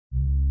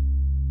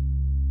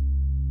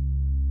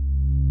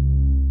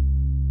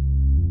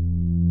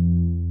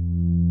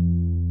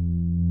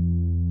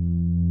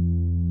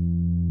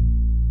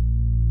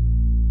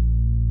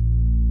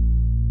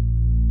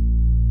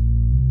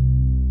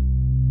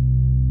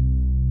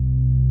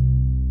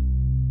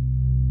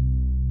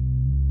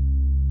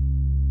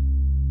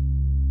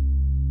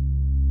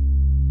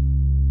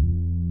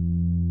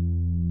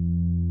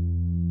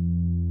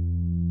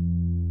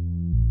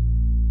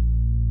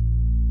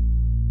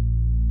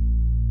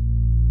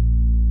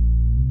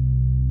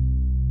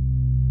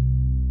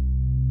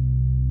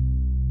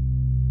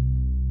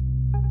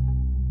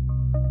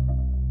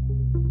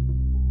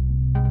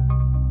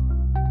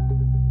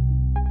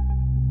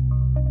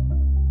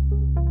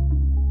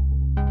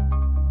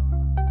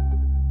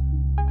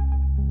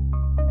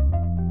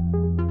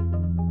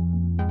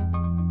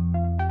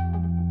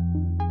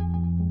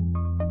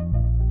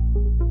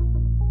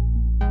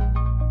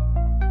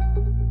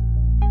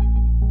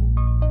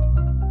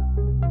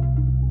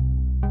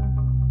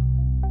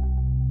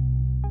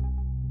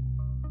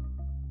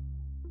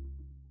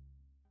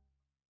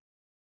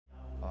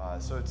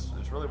so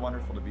it's really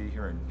wonderful to be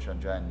here in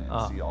Shenzhen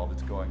and see all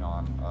that's going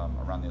on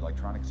around the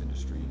electronics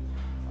industry.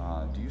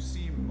 Do you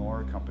see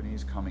more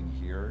companies coming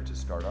here to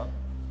start up?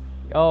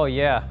 Oh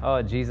yeah,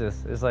 oh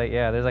Jesus, it's like,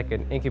 yeah, there's like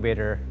an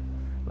incubator,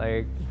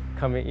 like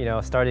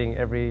coming, starting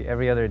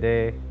every other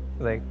day.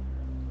 Like,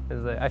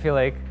 I feel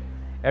like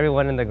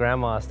everyone and the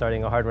grandma is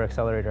starting a hardware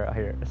accelerator out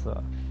here.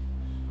 So.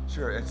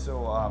 Sure, and so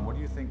what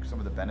do you think some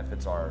of the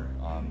benefits are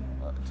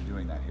to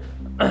doing that here?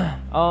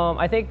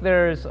 I think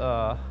there's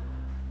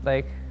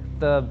like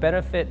the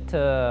benefit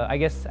to, I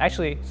guess,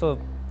 actually, so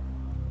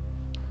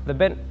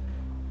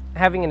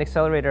having an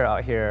accelerator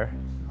out here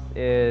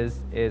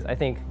is I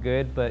think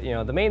good, but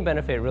the main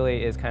benefit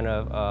really is kind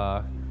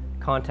of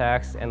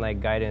contacts and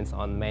like guidance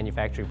on the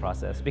manufacturing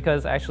process,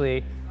 because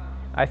actually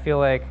I feel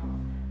like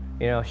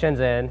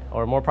Shenzhen,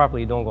 or more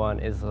properly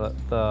Dongguan, is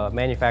the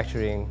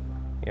manufacturing,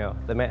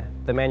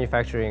 the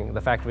manufacturing,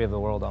 the factory of the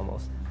world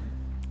almost.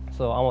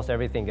 So almost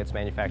everything gets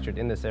manufactured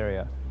in this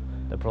area,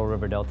 the Pearl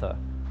River Delta,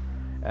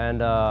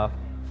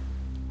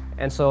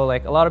 and so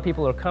like a lot of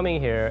people are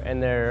coming here,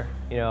 and they're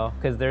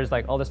because there's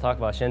like all this talk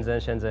about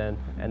Shenzhen,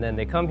 and then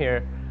they come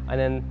here, and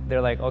then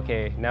they're like,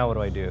 okay, now what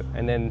do I do?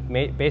 And then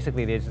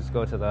basically they just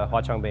go to the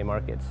Huaqiangbei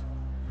markets.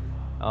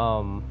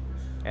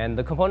 And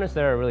the components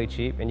there are really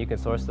cheap, and you can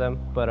source them.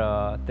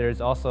 But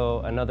there's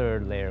also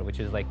another layer, which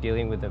is like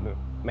dealing with the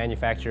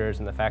manufacturers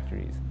and the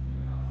factories.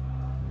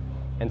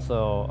 And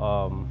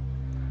so,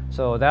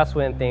 so that's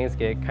when things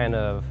get kind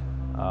of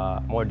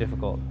more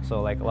difficult.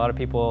 So like a lot of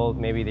people,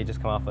 maybe they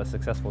just come off a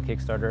successful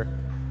Kickstarter.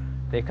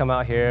 They come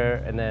out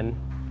here, and then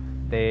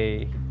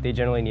they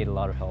generally need a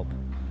lot of help.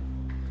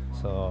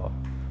 So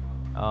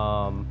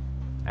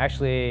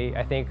actually,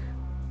 I think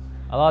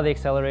a lot of the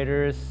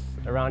accelerators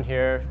around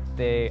here,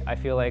 I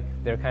feel like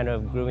they're kind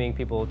of grooming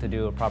people to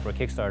do a proper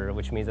Kickstarter,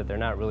 which means that they're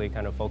not really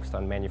kind of focused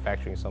on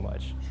manufacturing so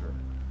much. Sure.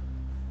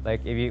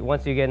 Like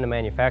once you get into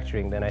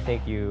manufacturing, then I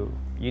think you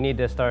need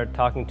to start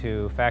talking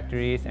to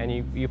factories, and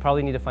you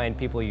probably need to find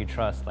people you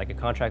trust, like a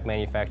contract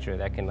manufacturer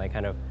that can like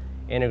kind of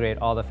integrate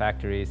all the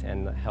factories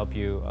and help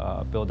you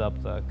build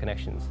up the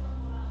connections.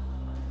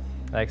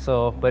 Like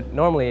so, but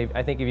normally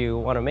I think if you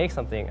want to make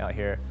something out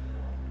here,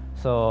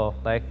 so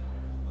like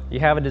you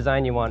have a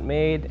design you want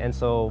made, and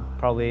so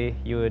probably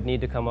you would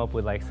need to come up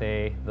with like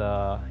say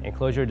the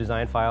enclosure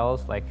design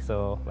files, like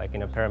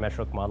in a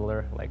parametric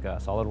modeler like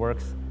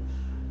SolidWorks,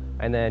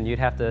 and then you'd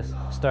have to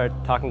start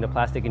talking to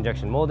plastic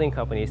injection molding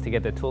companies to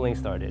get the tooling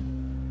started,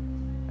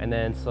 and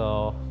then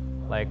so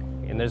like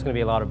and there's going to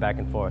be a lot of back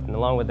and forth, and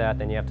along with that,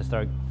 then you have to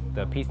start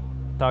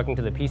talking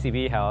to the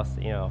PCB house,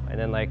 and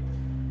then like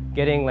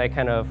getting like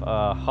kind of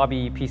a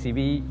hobby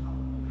PCB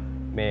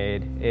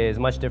made is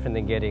much different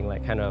than getting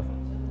like kind of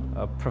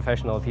a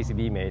professional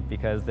PCB made,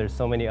 because there's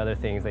so many other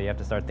things that you have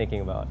to start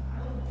thinking about,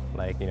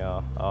 like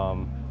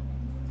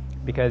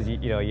because you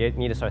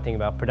need to start thinking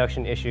about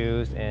production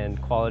issues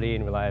and quality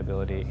and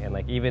reliability, and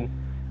like even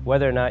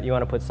whether or not you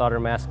want to put solder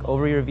mask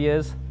over your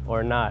vias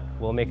or not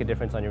will make a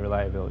difference on your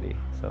reliability.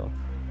 So,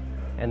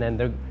 and then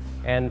the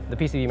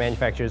PCB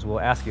manufacturers will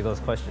ask you those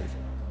questions,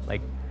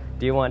 like,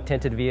 do you want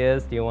tinted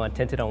vias? Do you want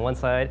tinted on one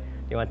side?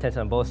 Do you want tinted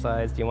on both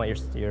sides? Do you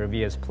want your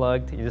vias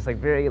plugged? You're just like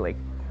very like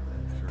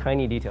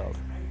tiny details.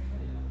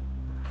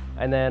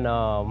 And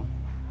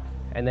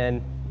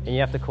then you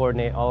have to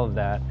coordinate all of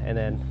that, and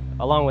then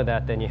along with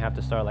that, then you have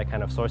to start like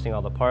kind of sourcing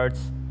all the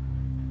parts,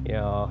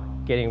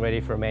 getting ready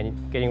for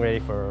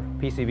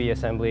PCB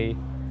assembly,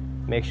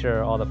 make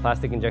sure all the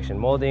plastic injection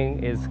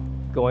molding is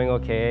going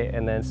okay,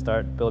 and then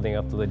start building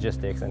up the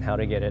logistics and how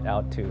to get it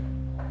out to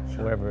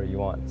wherever you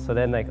want. So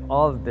then like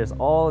this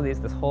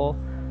whole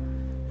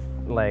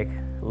like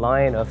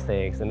line of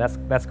things, and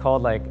that's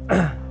called like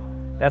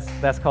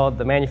that's called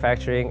the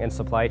manufacturing and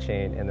supply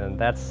chain, and then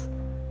that's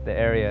the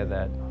area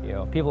that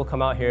people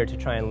come out here to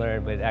try and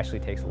learn, but it actually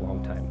takes a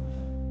long time.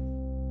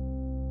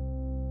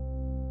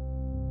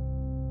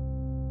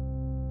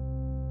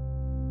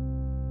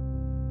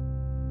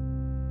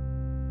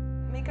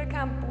 Maker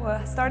Camp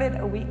started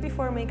a week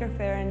before Maker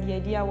Faire, and the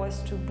idea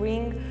was to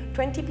bring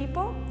 20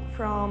 people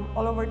from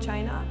all over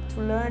China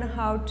to learn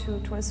how to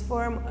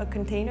transform a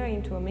container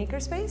into a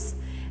makerspace,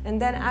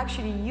 and then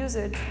actually use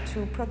it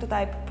to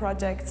prototype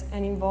projects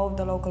and involve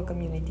the local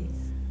community.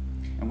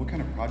 And what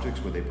kind of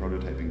projects were they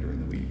prototyping during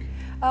the week?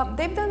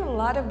 They've done a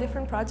lot of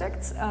different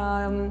projects.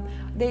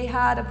 They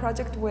had a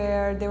project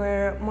where they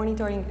were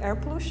monitoring air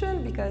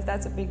pollution, because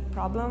that's a big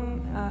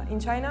problem in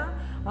China.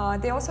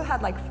 They also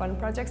had like fun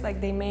projects, like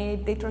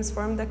they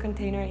transformed the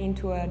container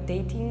into a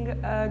dating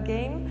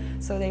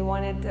game. So they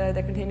wanted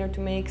the container to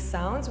make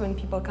sounds when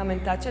people come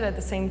and touch it at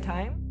the same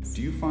time.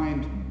 Do you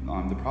find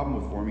the problem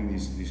with forming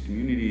these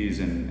communities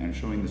and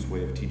showing this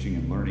way of teaching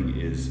and learning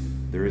is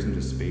there isn't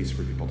a space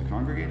for people to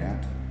congregate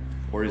at?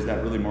 Or is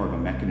that really more of a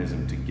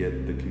mechanism to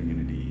get the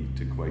community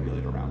to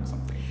coagulate around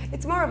something?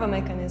 It's more of a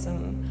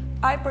mechanism.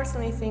 I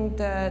personally think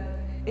that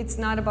it's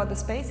not about the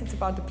space, it's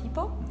about the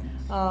people.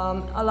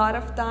 A lot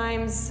of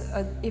times,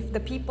 if the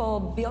people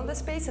build a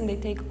space and they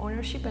take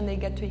ownership and they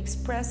get to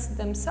express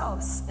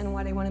themselves and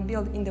what they want to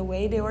build in the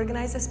way they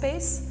organize the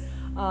space,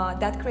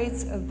 That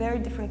creates a very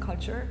different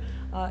culture.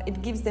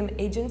 It gives them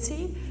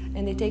agency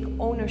and they take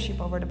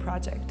ownership over the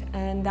project,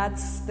 and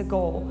that's the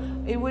goal.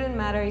 It wouldn't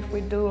matter if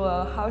we do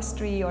a house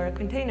tree or a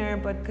container,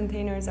 but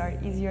containers are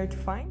easier to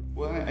find.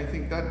 Well, I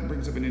think that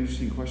brings up an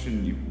interesting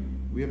question.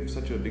 We have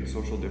such a big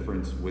social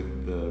difference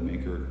with the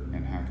maker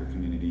and hacker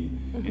community.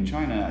 In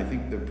China, I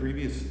think the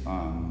previous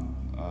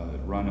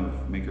run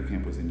of Maker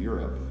Camp was in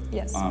Europe.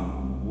 Yes.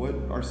 What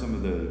are some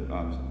of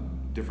the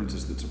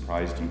differences that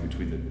surprised you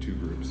between the two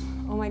groups?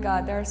 Oh my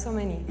God, there are so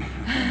many.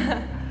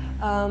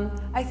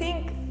 I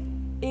think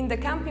in the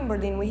camp in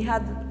Berlin we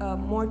had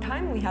more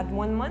time. We had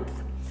 1 month.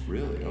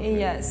 Really? Okay.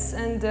 Yes,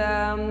 and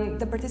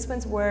the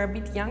participants were a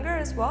bit younger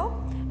as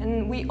well,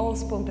 and we all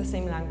spoke the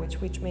same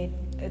language, which made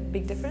a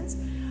big difference.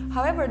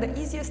 However, the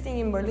easiest thing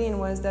in Berlin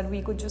was that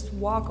we could just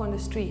walk on the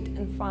street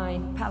and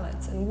find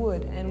pallets and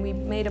wood, and we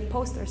made a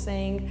poster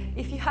saying,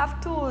 if you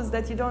have tools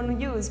that you don't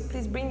use,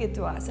 please bring it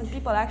to us. And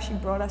people actually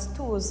brought us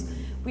tools.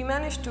 We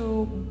managed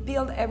to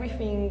build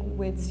everything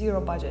with zero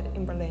budget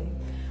in Berlin.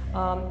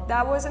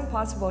 That wasn't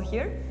possible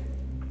here,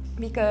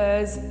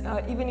 because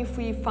even if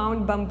we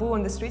found bamboo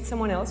on the street,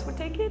 someone else would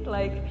take it.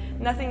 Like,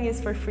 nothing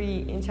is for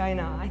free in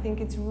China. I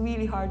think it's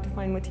really hard to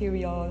find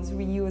materials,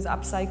 reuse,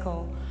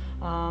 upcycle.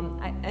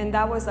 And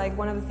that was like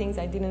one of the things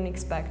I didn't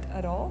expect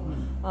at all.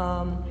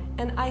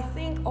 And I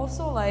think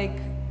also like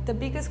the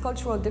biggest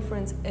cultural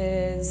difference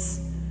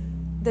is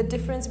the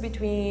difference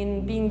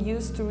between being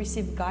used to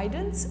receive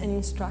guidance and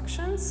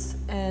instructions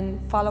and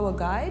follow a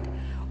guide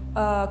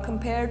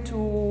compared to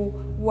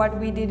what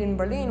we did in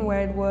Berlin,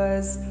 where it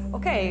was,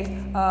 okay,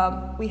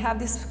 we have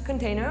this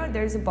container,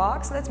 there's a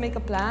box, let's make a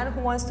plan,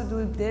 who wants to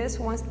do this,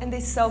 who wants, and they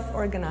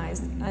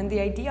self-organized. And the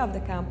idea of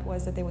the camp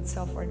was that they would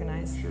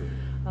self-organize. Sure.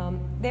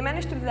 They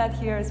managed to do that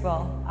here as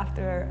well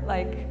after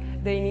like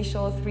the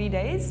initial 3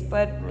 days,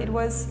 but Right. it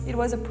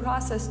was a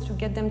process to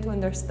get them to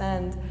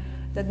understand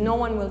that no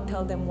one will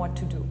tell them what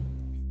to do.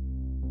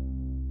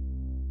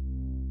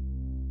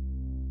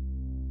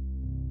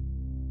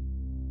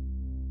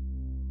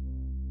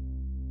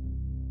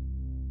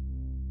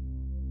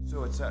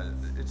 So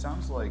it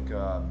sounds like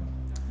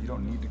you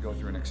don't need to go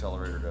through an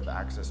accelerator to have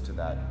access to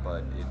that,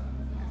 but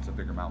it's a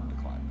bigger mountain to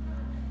climb.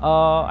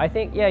 I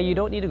think, yeah, you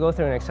don't need to go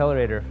through an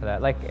accelerator for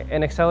that. Like,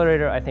 an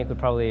accelerator, I think, would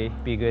probably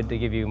be good to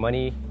give you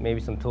money, maybe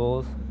some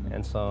tools,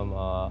 and some,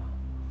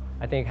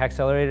 I think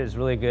accelerator is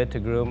really good to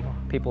groom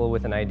people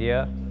with an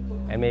idea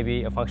and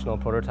maybe a functional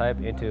prototype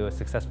into a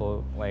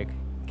successful, like,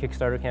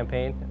 Kickstarter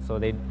campaign. So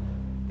they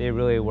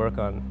really work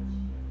on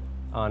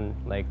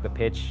like, the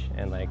pitch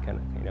and, like, kind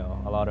of, you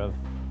know, a lot of,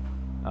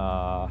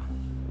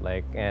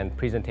 like, and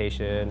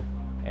presentation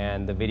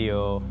and the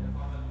video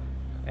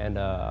and,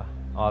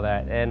 all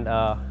that. And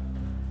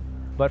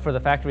but for the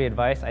factory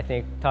advice, I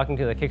think talking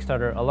to the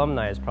Kickstarter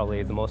alumni is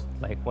probably the most,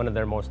 like, one of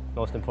their most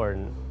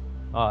important.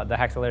 The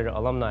Accelerator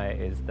alumni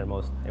is their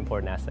most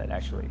important asset,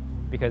 actually,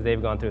 because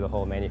they've gone through the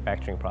whole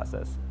manufacturing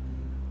process.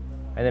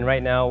 And then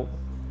right now,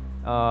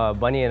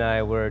 Bunny and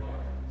I were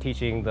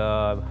teaching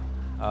the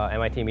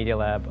MIT Media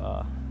Lab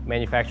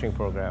manufacturing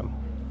program,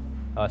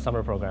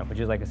 summer program, which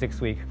is like a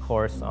 6-week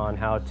course on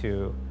how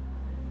to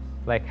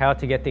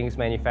get things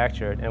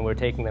manufactured, and we're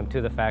taking them to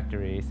the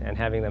factories and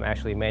having them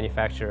actually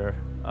manufacture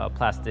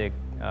plastic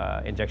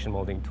injection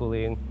molding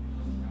tooling,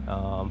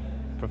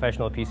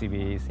 professional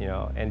PCBs, you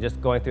know, and just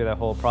going through that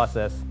whole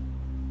process,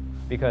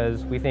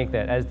 because we think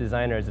that as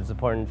designers, it's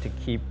important to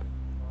keep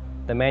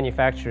the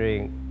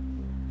manufacturing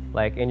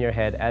like in your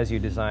head as you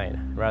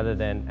design, rather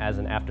than as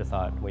an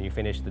afterthought when you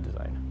finish the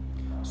design.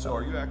 So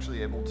are you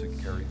actually able to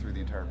carry through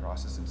the entire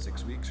process in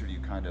 6 weeks, or do you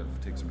kind of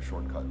take some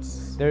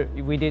shortcuts?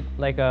 We did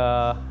like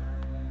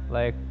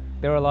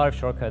there were a lot of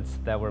shortcuts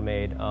that were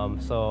made.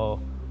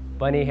 So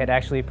Bunny had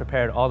actually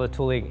prepared all the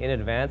tooling in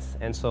advance,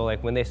 and so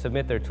like when they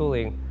submit their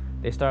tooling,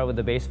 they start with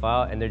the base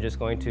file and they're just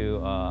going to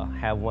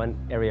have one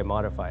area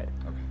modified.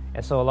 Okay.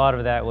 And so a lot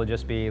of that will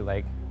just be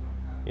like,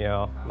 you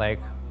know, like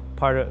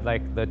part of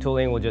like the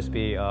tooling will just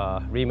be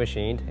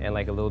remachined and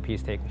like a little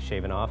piece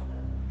shaven off.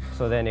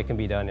 So then it can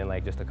be done in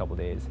like just a couple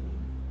days.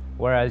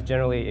 Whereas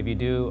generally, if you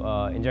do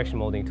injection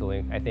molding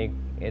tooling, I think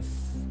it's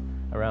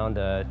around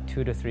a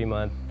 2 to 3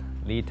 month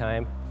lead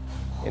time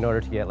in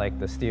order to get like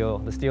the steel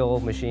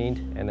machined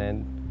and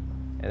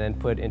then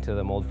put into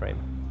the mold frame.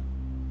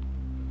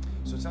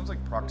 So it sounds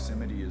like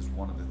proximity is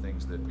one of the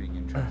things that being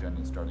in Shenzhen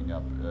and starting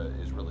up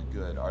is really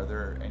good. Are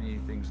there any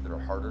things that are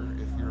harder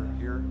if you're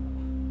here?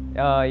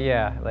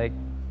 Yeah, like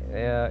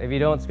if you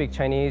don't speak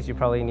Chinese, you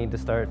probably need to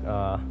start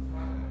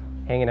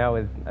hanging out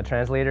with a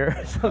translator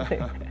or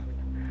something.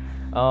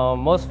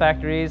 Most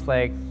factories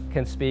like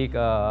can speak.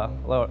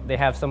 Well, they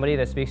have somebody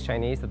that speaks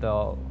Chinese that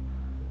they'll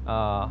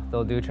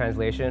do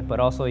translation, but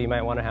also you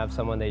might want to have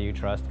someone that you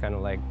trust, kind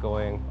of like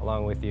going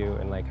along with you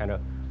and like kind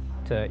of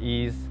to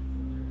ease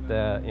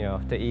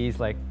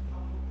like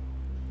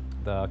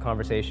the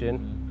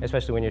conversation,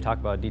 especially when you talk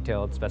about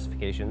detailed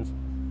specifications.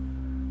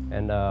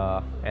 And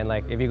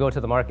like if you go to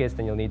the markets,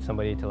 then you'll need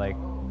somebody to like.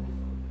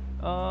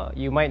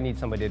 You might need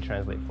somebody to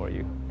translate for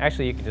you.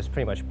 Actually, you can just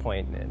pretty much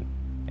point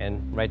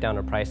and write down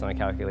a price on a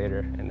calculator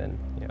and then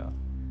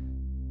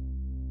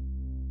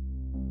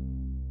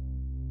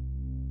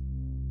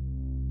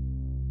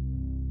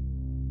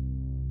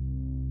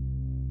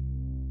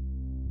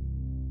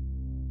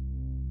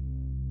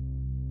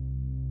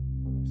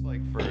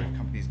looks like for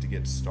companies to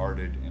get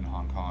started in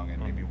Hong Kong,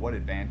 and maybe what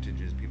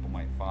advantages people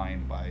might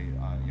find by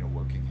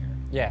working here?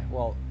 Yeah,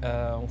 well,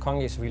 Hong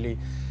Kong is really,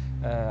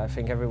 I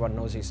think everyone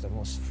knows, it's the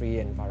most free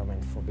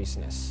environment for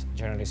business,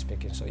 generally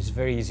speaking. So it's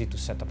very easy to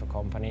set up a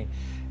company.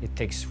 It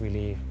takes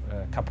really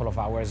a couple of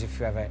hours if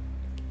you have an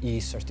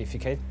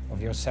e-certificate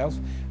of yourself.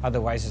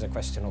 Otherwise, it's a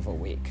question of a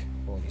week.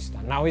 All is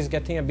done. Now it's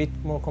getting a bit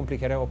more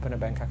complicated. Open a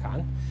bank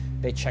account.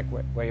 They check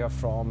where you're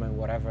from and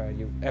whatever.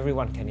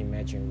 Everyone can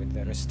imagine with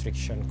the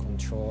restriction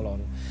control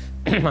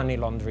on money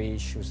laundering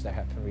issues that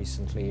happened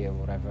recently or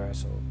whatever.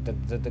 So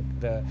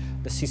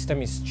the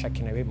system is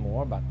checking a bit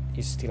more, but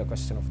it's still a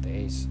question of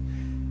days.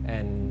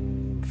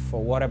 And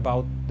for what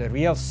about the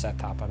real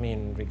setup? I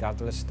mean,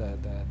 regardless the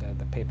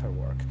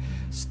paperwork,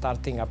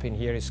 starting up in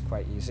here is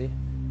quite easy.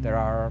 There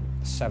are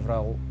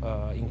several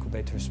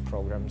incubators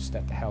programs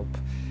that help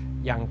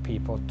young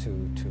people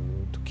to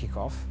kick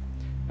off.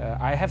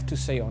 I have to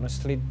say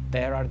honestly,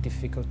 there are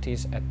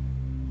difficulties at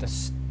the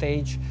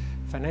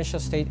financial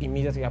stage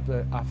immediately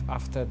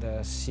after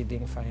the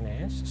seeding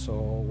finance. So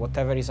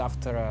whatever is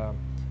after an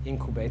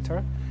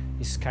incubator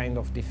is kind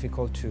of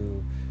difficult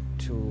to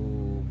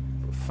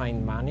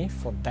find money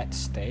for that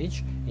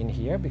stage in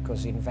here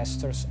because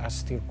investors are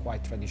still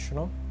quite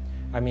traditional.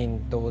 I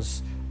mean,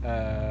 those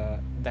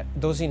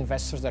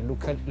investors that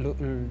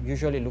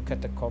usually look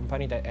at the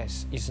company that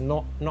is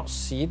not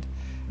seed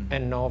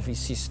and no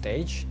VC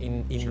stage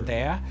in sure.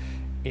 There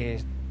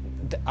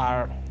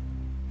are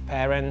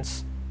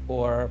parents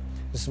or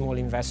small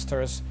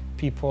investors,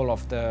 people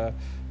of the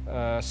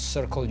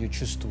circle you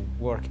choose to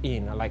work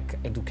in, like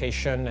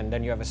education, and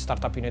then you have a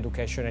startup in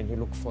education and you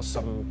look for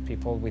some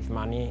people with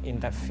money in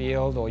that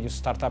field, or you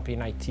start up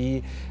in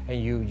IT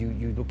and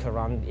you look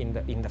around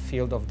in the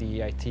field of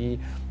the IT,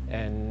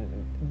 and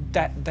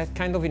that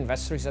kind of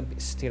investor is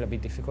still a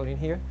bit difficult in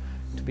here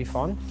to be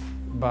found.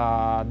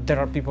 But there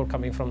are people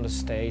coming from the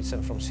States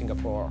and from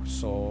Singapore,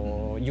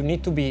 so you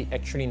need to be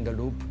actually in the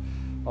loop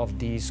of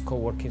these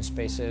co-working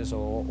spaces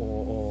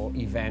or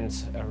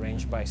events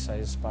arranged by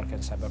Science Park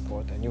and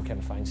Cyberport, and you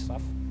can find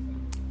stuff.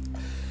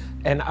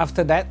 And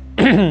after that,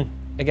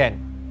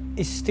 again,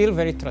 it's still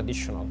very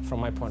traditional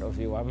from my point of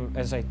view.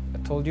 As I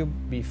told you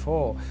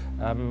before,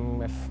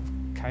 I'm a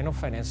kind of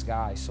finance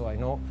guy, so I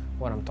know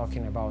what I'm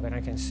talking about, and I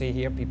can see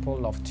here people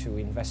love to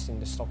invest in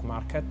the stock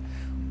market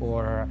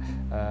or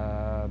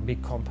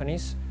big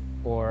companies,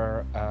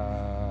 or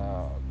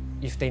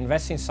if they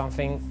invest in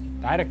something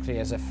directly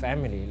as a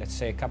family, let's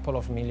say a couple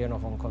of million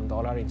of Hong Kong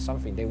dollar in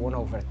something, they want to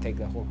overtake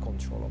the whole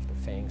control of the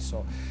thing.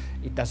 So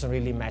it doesn't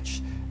really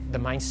match the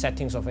mind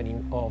settings of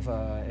an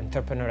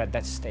entrepreneur at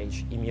that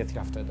stage immediately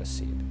after the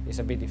seed. It's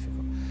a bit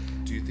difficult.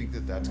 Do you think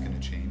that that's going to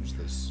change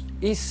this?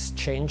 It's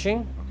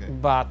changing, okay.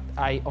 But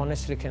I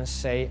honestly can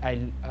say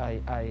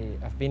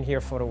I've been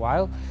here for a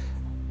while.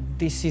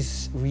 This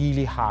is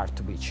really hard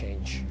to be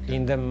changed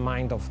in the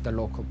mind of the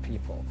local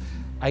people.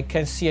 I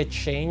can see a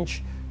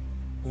change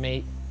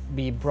may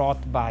be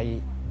brought by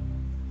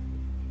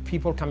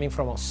people coming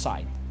from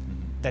outside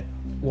that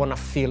want to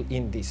fill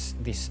in this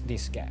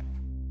gap.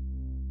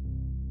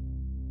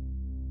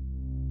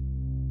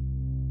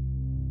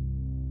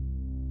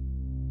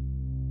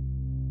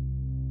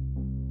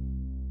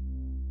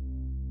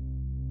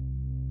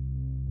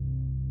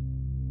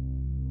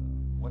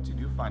 Once you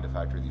do find a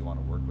factory that you want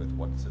to work with,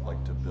 what's it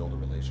like to build a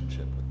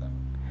relationship with them?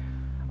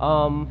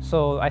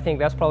 So I think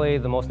that's probably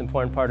the most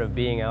important part of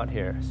being out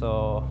here.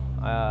 So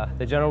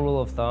the general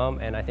rule of thumb,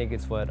 and I think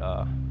it's what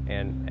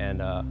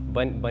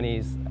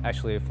Bunny's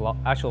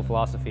actual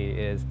philosophy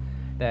is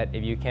that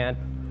if you can't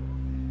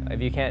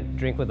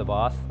drink with the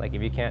boss, like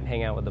if you can't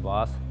hang out with the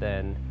boss,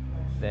 then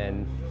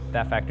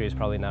that factory is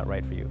probably not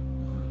right for you.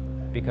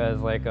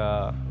 Because like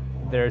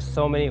there's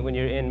so many, when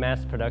you're in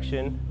mass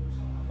production,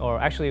 or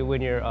actually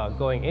when you're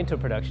going into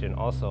production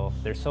also,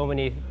 there's so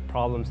many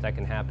problems that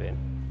can happen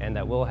and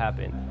that will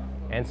happen.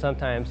 And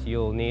sometimes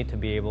you'll need to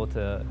be able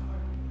to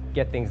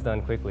get things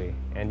done quickly,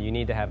 and you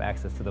need to have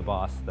access to the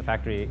boss, the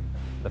factory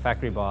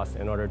boss,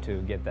 in order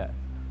to get that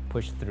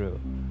pushed through.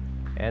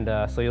 And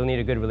so you'll need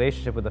a good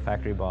relationship with the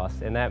factory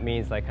boss, and that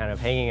means like kind of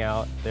hanging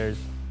out. There's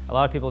a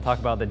lot of people talk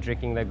about the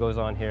drinking that goes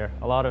on here.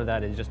 A lot of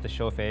that is just to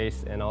show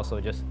face and also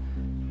just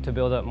to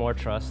build up more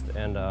trust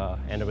and a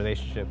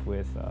relationship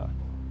with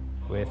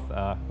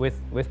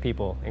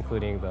people,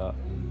 including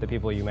the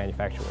people you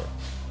manufacture with.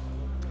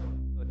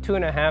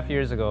 2.5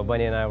 years ago,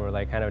 Bunny and I were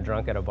like kind of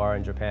drunk at a bar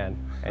in Japan,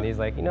 and he's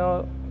like,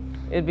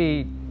 it'd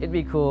be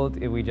cool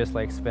if we just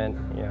like spent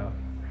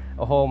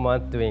a whole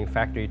month doing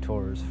factory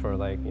tours for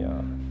like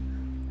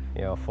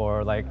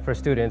for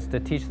students to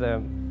teach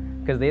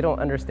them, because they don't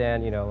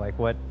understand like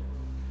what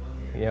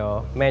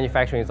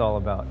manufacturing is all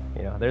about.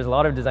 There's a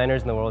lot of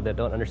designers in the world that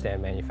don't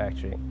understand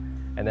manufacturing,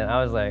 and then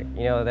I was like,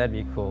 that'd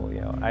be cool.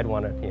 I'd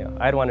want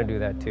to do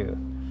that too,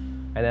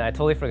 and then I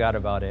totally forgot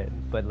about it.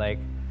 But like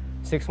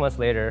 6 months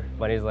later,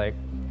 Bunny's like,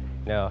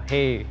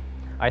 hey,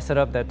 I set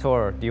up that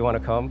tour. Do you want to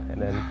come? And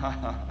then,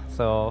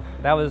 so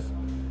that was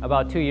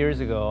about 2 years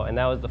ago, and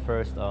that was the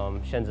first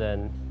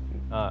Shenzhen,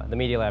 the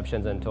Media Lab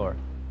Shenzhen tour.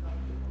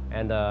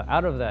 And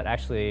out of that,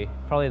 actually,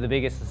 probably the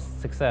biggest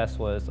success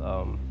was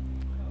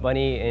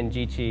Bunny and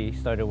G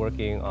started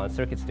working on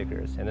circuit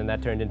stickers, and then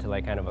that turned into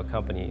like kind of a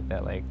company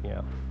that like, you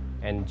know,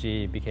 and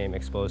G became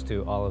exposed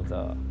to all of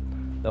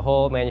the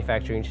whole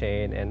manufacturing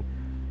chain,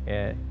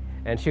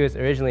 and she was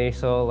originally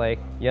so like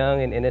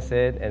young and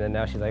innocent, and then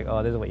now she's like,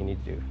 oh, this is what you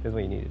need to do. This is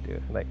what you need to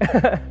do. Like,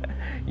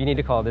 you need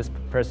to call this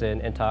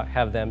person and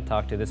have them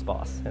talk to this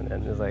boss, and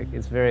then it's like it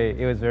was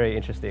very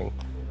interesting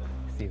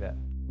to see that.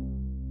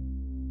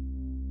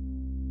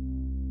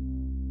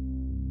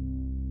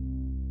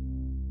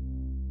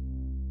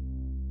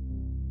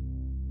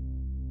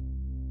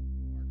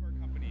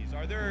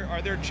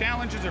 Are there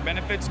challenges or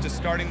benefits to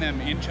starting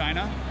them in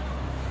China?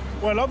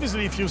 Well,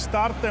 obviously, if you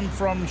start them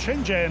from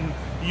Shenzhen,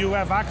 you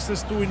have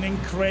access to an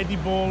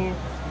incredible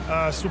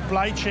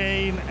supply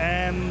chain,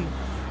 and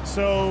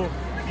so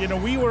you know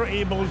we were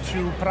able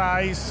to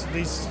price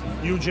this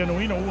new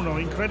Genuino Uno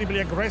incredibly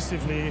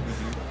aggressively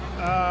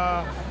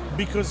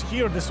because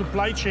here the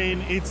supply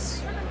chain,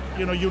 it's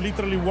you know you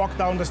literally walk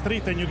down the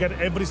street and you get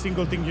every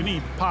single thing you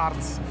need: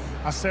 parts,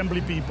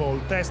 assembly people,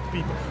 test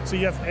people. So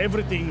you have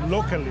everything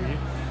locally.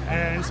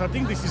 And so I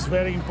think this is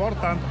very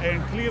important,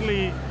 and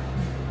clearly,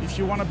 if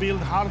you want to build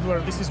hardware,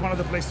 this is one of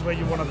the places where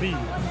you want to be.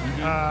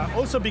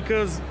 Also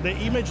because the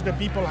image that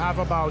people have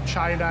about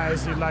China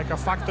as in like a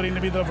factory in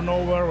the middle of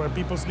nowhere where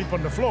people sleep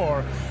on the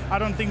floor, I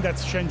don't think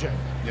that's Shenzhen.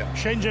 Yeah.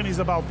 Shenzhen is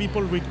about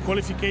people with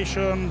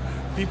qualification,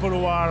 people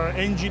who are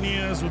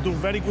engineers, who do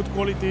very good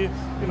quality.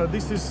 You know,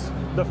 this is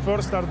the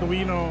first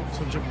Arduino,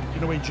 so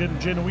in a way,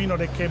 Genuino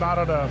that came out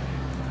of the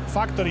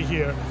factory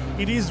here.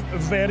 It is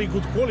very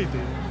good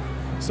quality.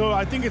 So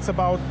I think it's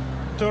about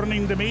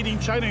turning the made in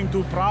China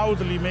into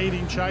proudly made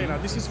in China.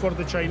 This is for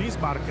the Chinese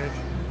market.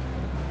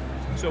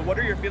 So what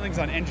are your feelings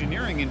on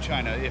engineering in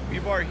China? If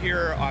people are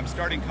here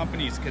starting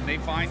companies, can they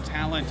find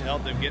talent to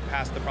help them get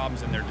past the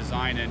problems in their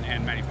design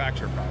and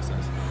manufacture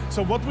process?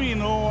 So what we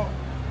know,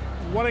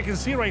 what I can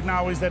see right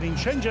now is that in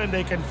Shenzhen,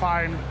 they can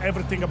find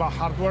everything about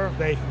hardware.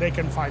 They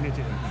can find it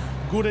here.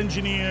 Good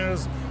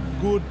engineers,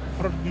 good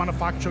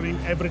manufacturing,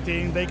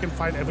 everything, they can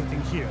find everything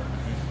here.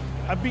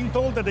 I've been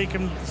told that they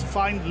can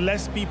find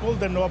less people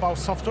that know about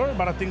software,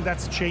 but I think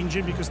that's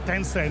changing because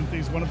Tencent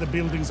is one of the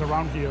buildings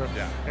around here,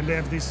 and they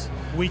have this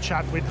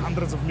WeChat with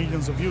hundreds of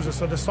millions of users,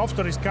 so the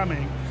software is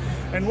coming.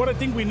 And what I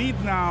think we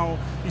need now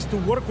is to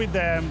work with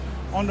them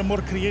on the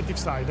more creative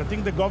side. I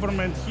think the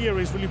government here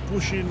is really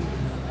pushing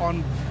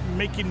on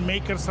making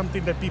makers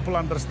something that people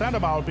understand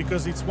about,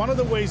 because it's one of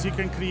the ways you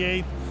can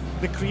create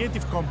the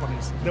creative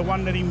companies, the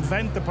one that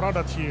invent the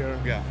product here.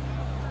 Yeah.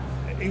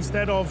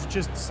 Instead of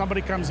just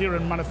somebody comes here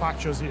and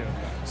manufactures here.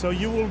 So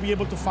you will be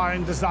able to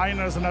find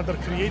designers and other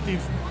creative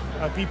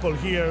people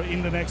here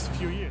in the next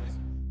few years.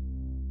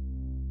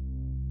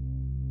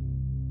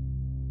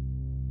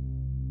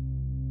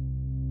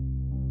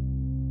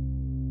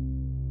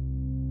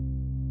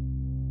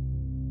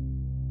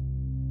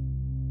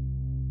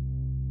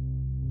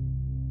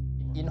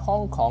 In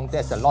Hong Kong,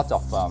 there's a lot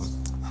of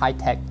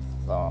high-tech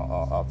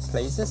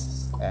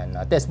places, and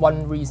that's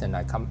one reason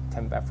I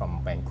came back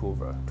from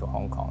Vancouver to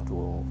Hong Kong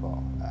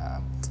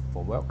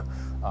for work.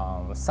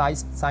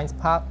 Science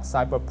Park,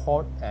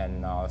 Cyberport,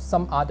 and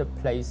some other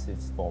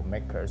places for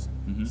makers.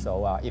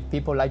 So if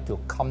people like to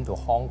come to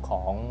Hong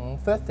Kong,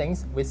 first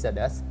things visit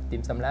us,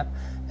 Dim Sum Lab,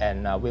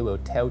 and we will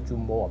tell you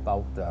more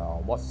about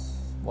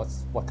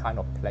what kind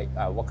of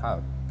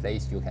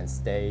place you can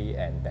stay,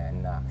 and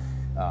then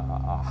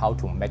how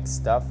to make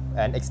stuff,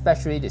 and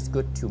especially it's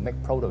good to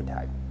make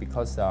prototype,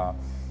 because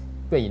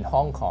we're in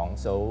Hong Kong,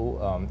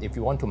 so if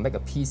you want to make a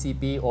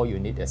PCB, all you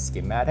need a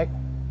schematic,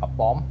 a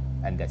BOM,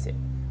 and that's it.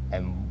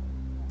 And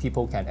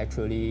people can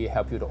actually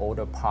help you to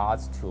order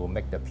parts to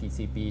make the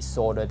PCB,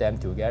 solder them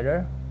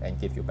together, and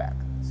give you back.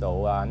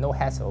 So no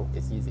hassle,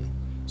 it's easy.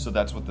 So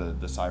that's what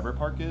the cyber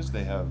park is?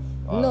 They have...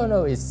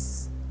 No,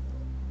 it's...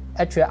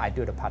 Actually, I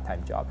do the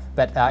part-time job,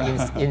 but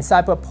in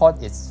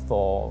Cyberport, it's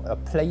for a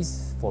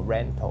place for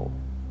rental,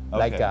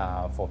 like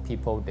for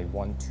people they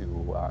want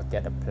to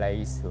get a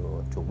place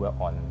to work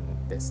on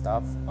their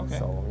stuff. Okay.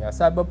 So yeah,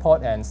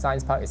 Cyberport and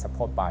Science Park is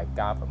supported by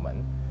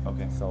government.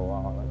 Okay.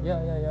 So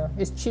yeah,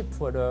 it's cheap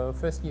for the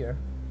first year.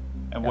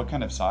 And what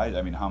kind of size?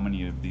 I mean, how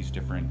many of these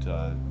different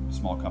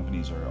small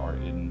companies are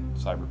in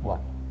Cyberport?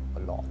 Well, a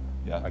lot.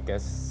 Yeah. I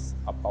guess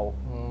about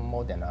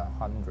more than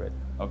 100.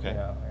 Okay.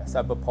 Yeah,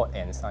 Cyberport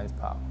and Science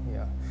Park.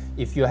 Yeah.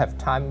 If you have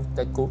time,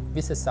 go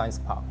visit Science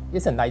Park.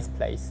 It's a nice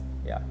place.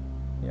 Yeah.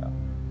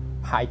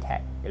 High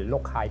tech. It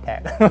looks high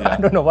tech. I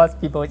don't know what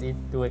people is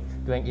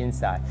doing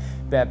inside,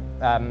 but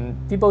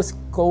people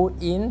go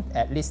in.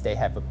 At least they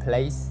have a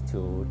place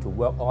to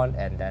work on,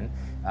 and then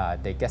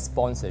they get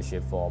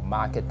sponsorship for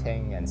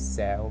marketing and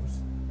sales,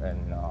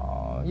 and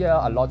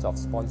a lot of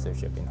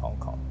sponsorship in Hong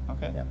Kong.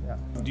 Okay. Yeah.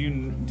 Do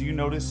you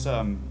notice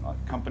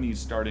companies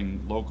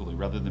starting locally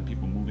rather than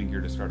people moving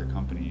here to start a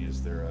company?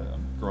 Is there a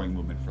growing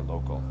movement for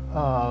local?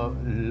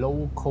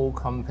 Local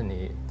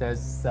company.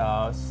 There's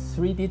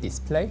 3D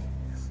display.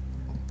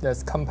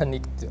 There's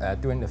company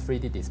doing the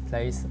 3D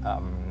displays.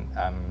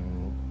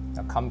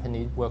 A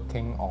company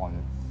working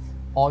on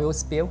oil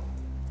spill,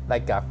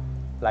 like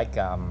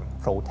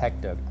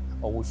protect the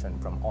ocean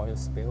from oil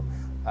spill.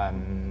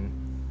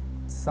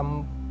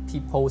 Some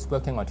people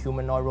working on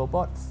humanoid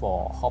robot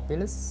for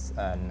hobbyists,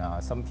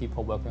 and some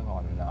people working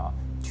on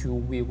two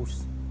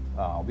wheels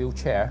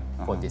wheelchair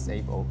for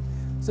disabled.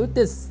 So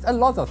there's a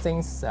lot of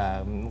things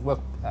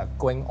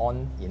going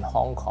on in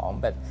Hong Kong,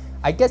 but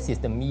I guess it's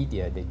the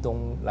media. They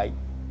don't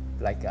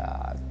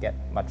get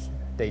much.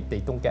 They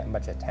don't get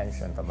much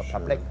attention from the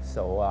public.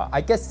 So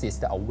I guess it's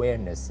the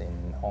awareness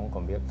in Hong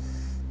Kong,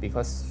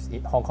 because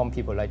Hong Kong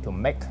people like to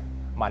make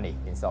money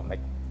instead of make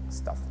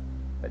stuff.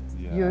 But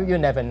you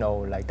never know.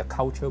 Like the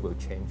culture will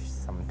change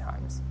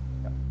sometimes.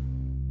 Yeah.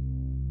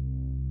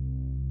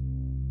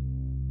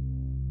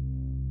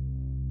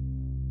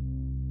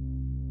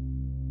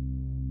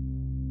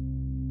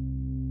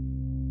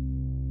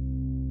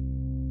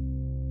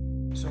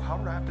 So how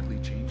rapidly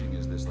changing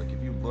is this? Like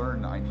if you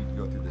learn I need to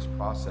go through this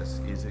process,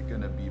 is it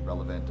going to be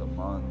relevant a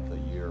month, a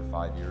year,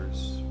 5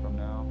 years from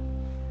now?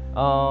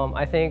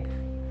 I think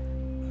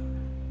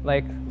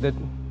like the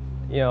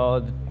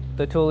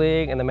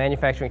tooling and the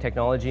manufacturing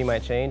technology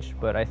might change,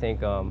 but I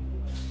think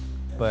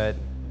but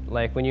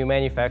like when you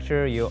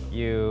manufacture,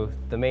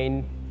 the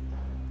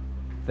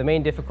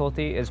main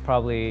difficulty is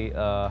probably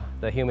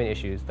the human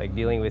issues, like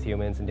dealing with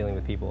humans and dealing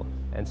with people.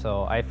 And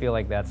so I feel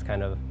like that's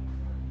kind of,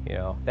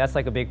 that's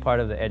like a big part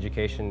of the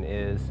education,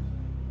 is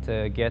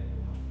to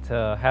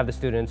have the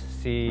students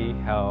see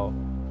how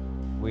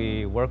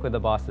we work with the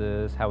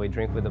bosses, how we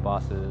drink with the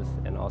bosses,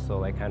 and also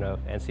like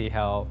and see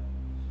how,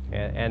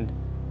 and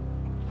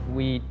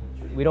we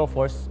don't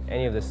force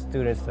any of the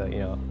students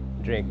to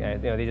drink.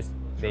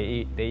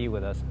 They eat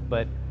with us.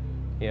 But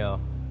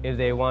if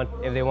they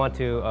want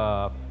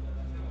to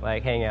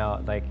like hang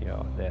out,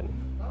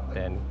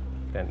 then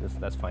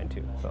that's fine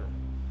too.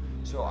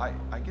 So I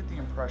get the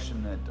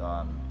impression that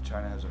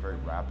China has a very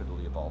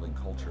rapidly evolving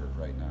culture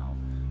right now.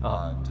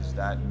 Does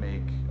that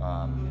make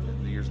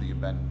the years that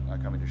you've been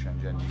coming to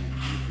Shenzhen, do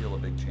you feel a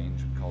big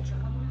change in culture?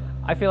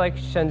 I feel like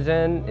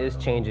Shenzhen is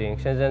changing.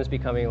 Shenzhen is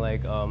becoming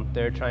like,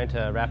 they're trying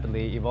to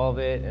rapidly evolve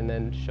it and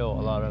then show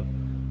a lot of,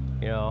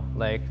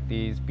 like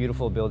these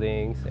beautiful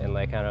buildings and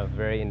like kind of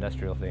very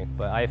industrial thing.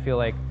 But I feel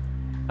like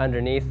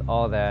underneath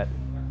all that,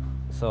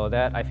 so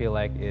that I feel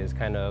like is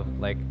kind of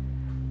like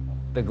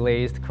the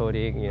glazed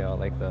coating,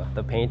 like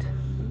the paint.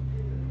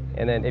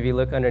 And then if you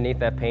look underneath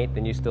that paint,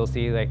 then you still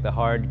see like the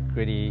hard,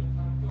 gritty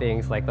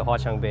things like the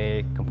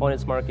Huaqiangbei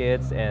components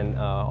markets and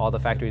all the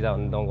factories out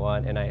in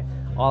Dongguan. And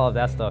all of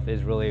that stuff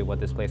is really what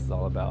this place is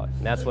all about.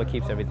 And that's what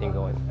keeps everything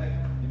going.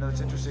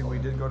 It's interesting. We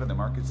did go to the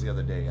markets the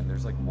other day, and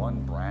there's like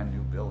one brand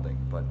new building,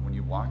 but when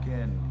you walk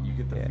in, you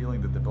get the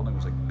feeling that the building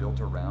was like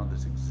built around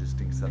this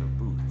existing set of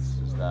booths.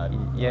 Is that?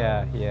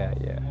 Yeah.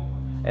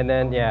 And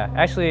then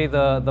actually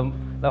the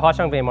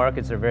Huaqiangbei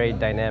markets are very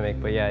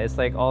dynamic. But it's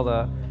like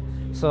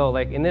so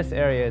like in this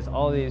area is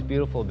all these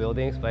beautiful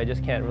buildings, but I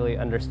just can't really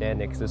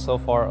understand it because it's so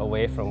far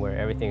away from where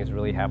everything is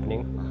really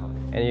happening.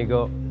 And you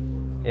go,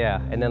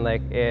 and then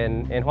like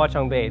in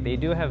Huaqiangbei, they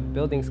do have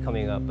buildings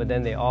coming up, but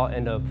then they all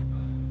end up,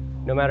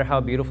 no matter how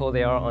beautiful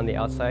they are on the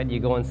outside, you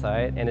go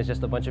inside and it's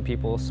just a bunch of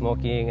people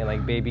smoking and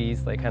like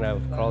babies like kind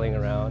of crawling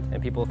around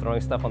and people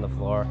throwing stuff on the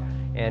floor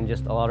and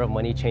just a lot of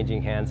money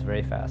changing hands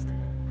very fast.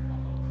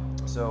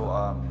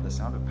 So the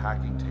sound of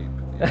packing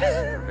tape is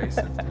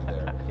pervasive through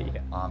there.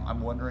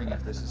 I'm wondering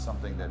if this is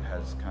something that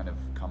has kind of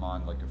come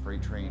on like a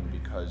freight train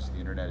because the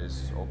internet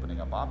is opening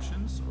up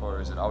options, or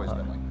has it always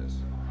been like this?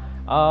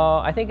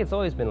 I think it's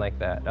always been like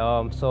that.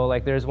 So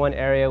like there's one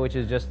area which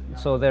is just,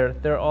 so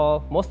they're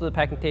all, most of the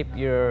packing tape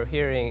you're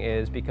hearing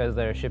is because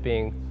they're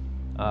shipping,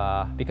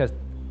 because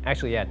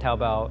actually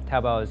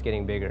Taobao is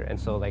getting bigger, and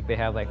so like they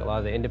have like a lot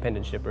of the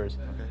independent shippers,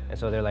 and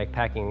so they're like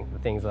packing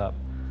things up.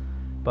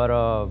 But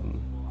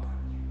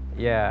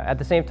at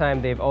the same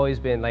time they've always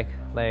been like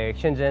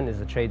Shenzhen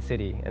is a trade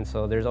city, and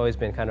so there's always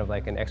been kind of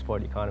like an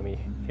export economy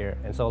here,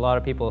 and so a lot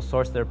of people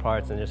source their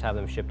parts and just have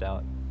them shipped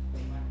out.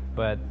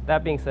 But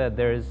that being said,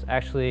 there's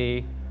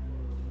actually,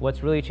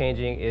 what's really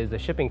changing is the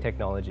shipping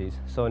technologies.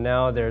 So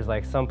now there's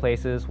like some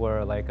places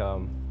where like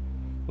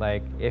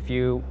if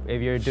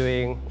you're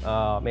doing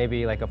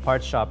maybe like a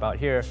parts shop out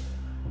here,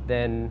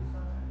 then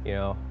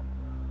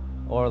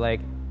or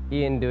like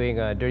Ian doing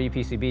dirty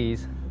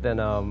PCBs, then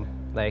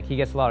like he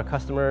gets a lot of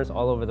customers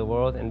all over the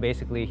world, and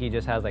basically he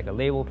just has like a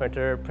label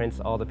printer,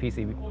 prints all the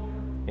PCB,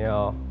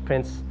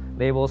 prints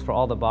labels for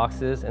all the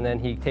boxes, and then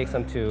he takes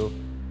them to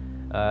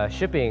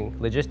shipping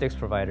logistics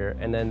provider,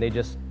 and then they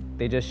just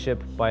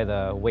ship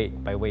by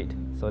weight.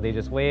 So they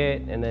just weigh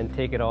it and then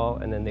take it all,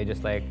 and then they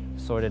just like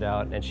sort it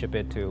out and ship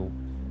it to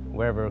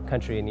wherever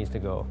country it needs to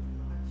go.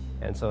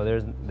 And so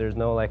there's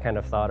no like kind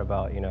of thought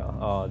about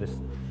this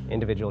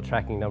individual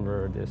tracking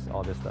number or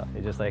all this stuff.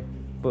 It's just like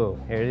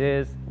boom, here it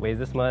is, weighs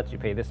this much, you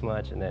pay this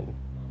much, and then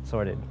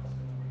sorted.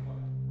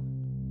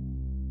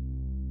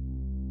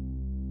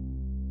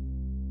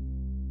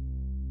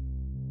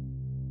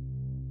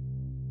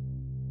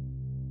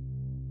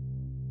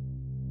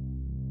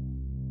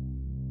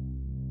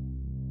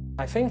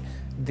 I think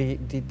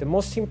the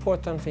most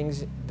important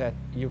things that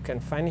you can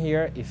find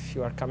here, if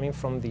you are coming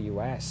from the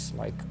US,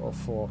 like or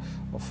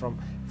from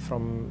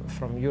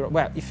Europe.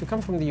 Well, if you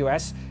come from the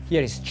US,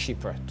 here is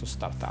cheaper to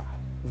start up.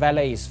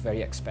 Valet is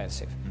very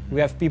expensive.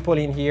 We have people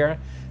in here,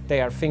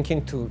 they are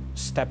thinking to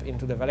step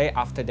into the valet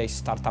after they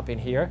start up in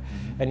here,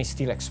 and it's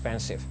still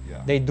expensive.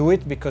 Yeah. They do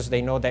it because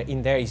they know that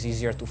in there it's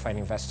easier to find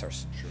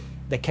investors. Sure.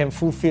 They can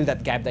fulfill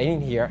that gap that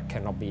in here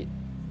cannot be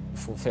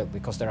fulfilled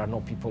because there are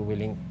no people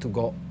willing to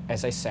go,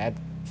 as I said,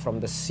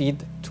 from the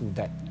seed to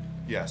that.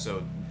 Yeah,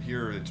 so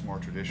here it's more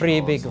traditional.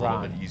 Pretty big it's a little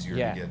round. bit easier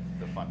Yeah. to get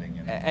the funding.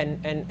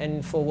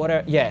 And for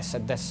whatever, yes,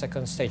 at that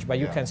second stage, but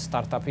you Yeah. can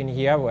start up in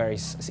here where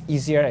it's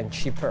easier and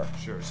cheaper.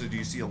 Sure. So do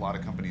you see a lot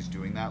of companies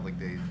doing that? Like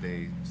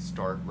they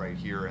start right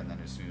here, and then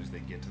as soon as they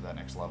get to that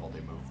next level,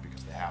 they move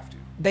because they have to.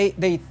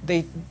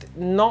 They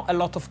not a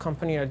lot of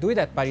companies are doing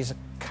that, but it's a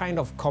kind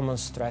of common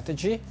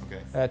strategy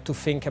to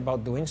think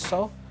about doing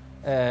so.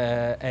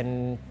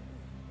 And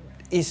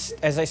is,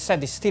 as I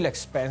said, it's still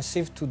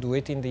expensive to do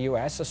it in the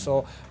US,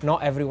 so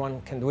not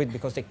everyone can do it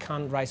because they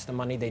can't raise the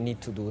money they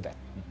need to do that,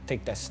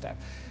 take that step.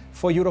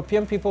 For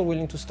European people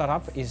willing to start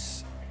up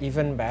is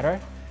even better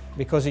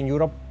because in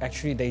Europe,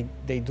 actually,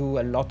 they do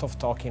a lot of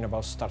talking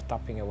about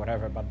startupping or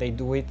whatever, but they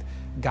do it,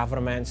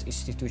 governments,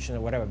 institutions,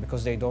 or whatever,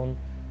 because they don't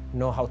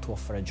know how to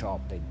offer a job.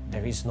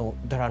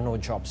 There are no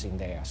jobs in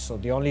there. So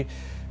the only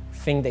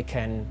thing they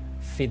can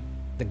fit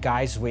the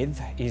guys with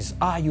is,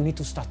 you need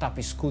to start up,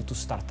 it's cool to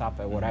start up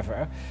or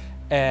whatever.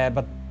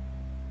 But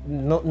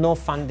no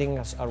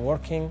fundings are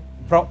working.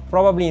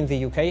 Probably in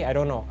the UK, I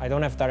don't know. I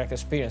don't have direct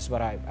experience,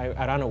 but I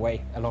ran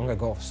away long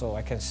ago, so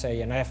I can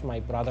say, and I have my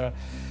brother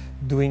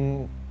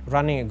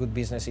running a good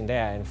business in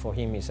there, and for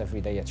him it's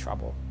every day a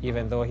trouble.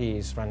 Even though he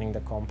is running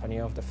the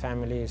company of the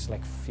family, it's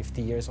like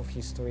 50 years of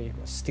history,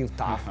 still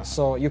tough.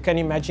 So you can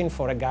imagine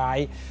for a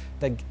guy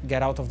that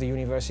get out of the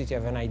university,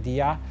 have an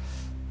idea,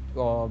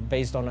 or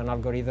based on an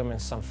algorithm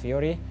and some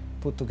theory,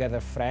 put together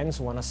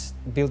friends, want to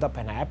build up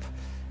an app,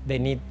 they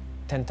need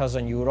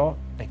 10,000 euro,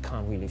 they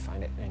can't really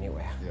find it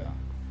anywhere. Yeah.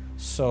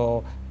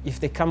 So if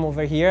they come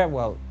over here,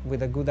 well,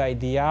 with a good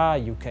idea,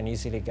 you can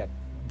easily get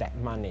that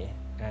money.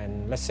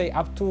 And let's say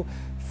up to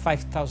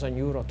 5,000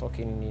 euro,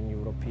 talking in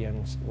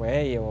European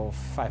way, or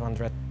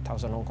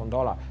 500,000 Hong Kong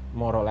dollar,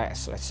 more or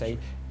less, let's say,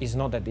 is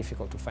not that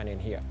difficult to find in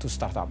here to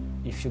start up.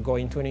 If you go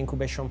into an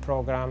incubation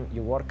program,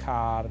 you work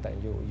hard,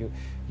 and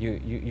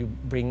you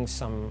bring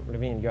some, I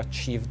mean, you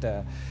achieve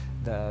the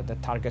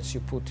targets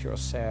you put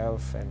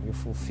yourself, and you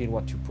fulfill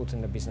what you put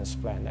in the business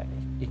plan, then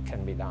it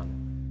can be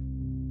done.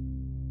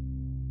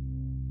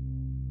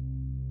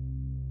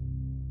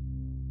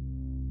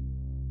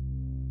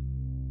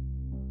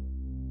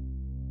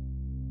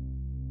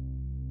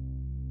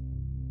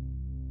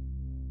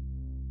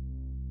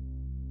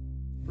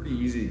 Pretty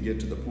easy to get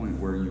to the point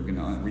where you can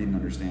read and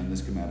understand the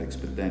schematics,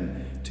 but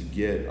then to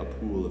get a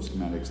pool of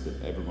schematics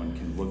that everyone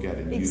can look at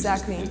and use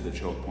is the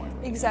choke point.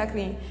 Right?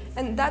 Exactly,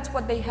 and that's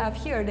what they have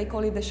here. They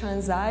call it the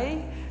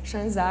Shanghai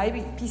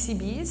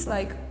PCBs.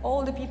 Like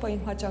all the people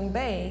in Huaqiang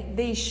Bay,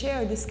 they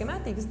share the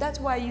schematics. That's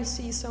why you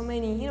see so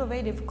many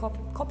innovative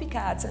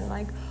copycats, and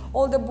like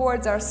all the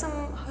boards are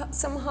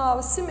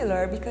somehow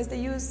similar because they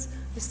use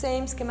the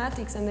same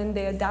schematics and then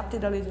they adapt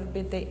it a little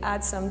bit. They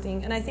add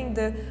something, and I think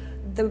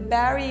the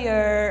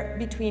barrier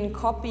between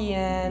copy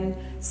and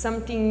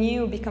something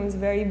new becomes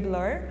very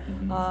blurred.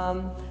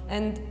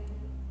 And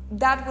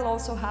that will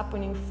also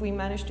happen if we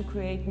manage to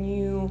create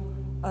new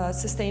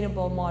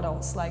sustainable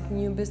models, like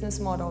new business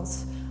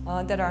models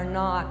that are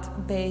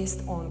not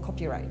based on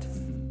copyright.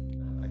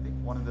 I think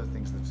one of the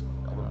things that's a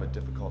little bit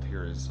difficult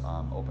here is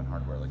open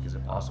hardware. Like, is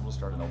it possible to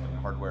start an open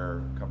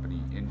hardware company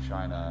in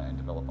China and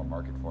develop a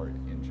market for it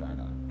in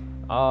China?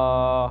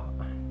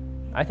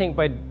 I think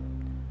by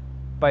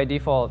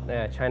default,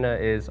 China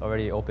is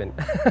already open.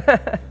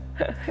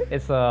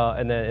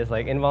 And then it's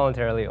like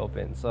involuntarily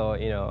open. So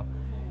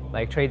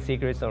like trade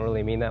secrets don't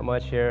really mean that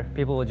much here.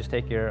 People will just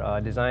take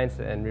your designs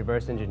and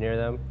reverse engineer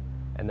them,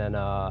 and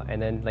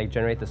then like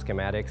generate the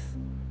schematics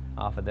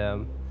off of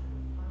them,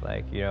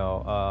 like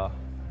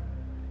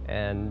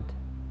and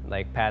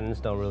like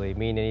patents don't really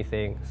mean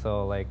anything.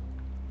 So like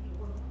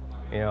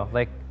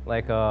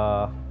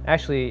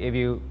actually, if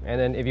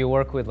you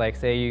work with, like,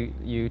 say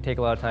you take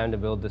a lot of time to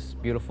build this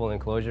beautiful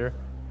enclosure,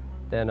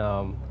 then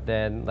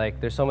like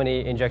there's so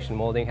many injection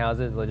molding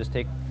houses, they'll just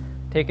take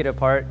it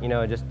apart,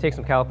 just take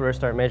some calipers,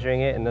 start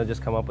measuring it, and they'll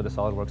just come up with a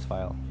SolidWorks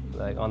file,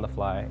 like on the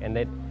fly. And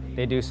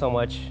they do so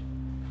much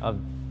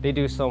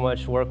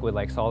work with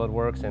like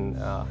SolidWorks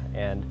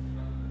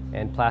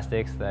and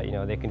plastics that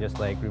they can just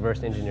like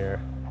reverse engineer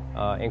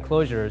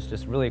enclosures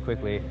just really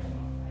quickly,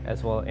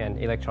 as well, and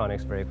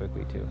electronics very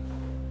quickly too.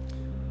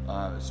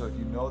 So if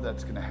you know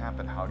that's going to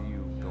happen, how do you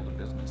build a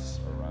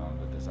business around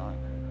the design?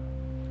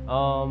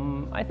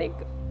 I think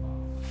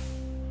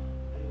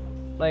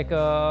like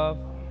I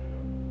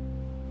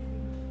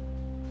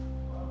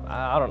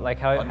don't like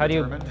how do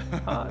you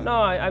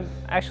no, I'm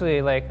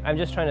actually like I'm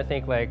just trying to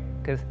think, like,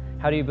 because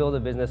how do you build a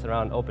business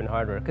around open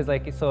hardware? Because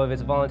like, so if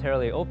it's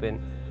voluntarily open,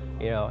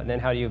 you know, and then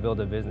how do you build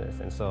a business?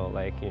 And so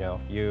like, you know,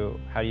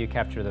 how do you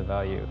capture the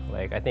value?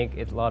 Like, I think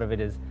a lot of it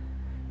is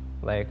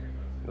like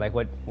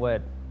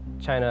what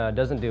China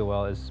doesn't do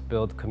well is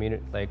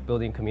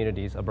building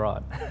communities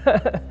abroad.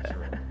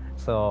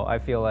 So I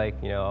feel like,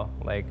 you know,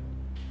 like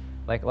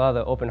a lot of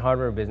the open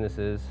hardware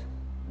businesses,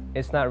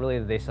 it's not really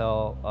that they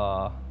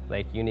sell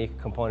like unique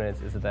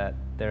components, is that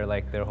they're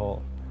like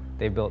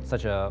they built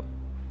such a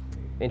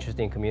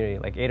interesting community.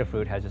 Like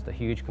Adafruit has just a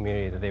huge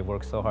community that they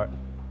work so hard,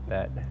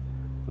 that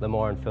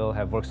Limor and Phil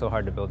have worked so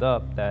hard to build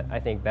up, that I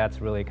think that's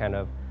really kind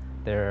of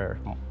their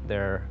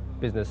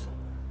business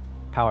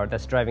power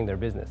that's driving their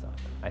business,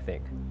 I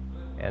think.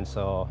 And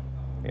so,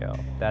 you know,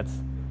 that's,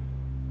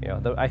 you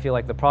know, I feel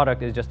like the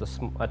product is just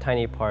a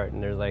tiny part,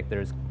 and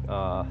there's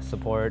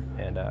support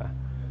and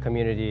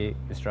community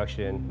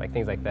destruction, like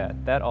things like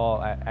that. That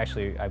all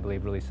actually, I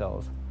believe, really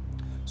sells.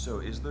 So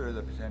is there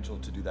the potential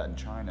to do that in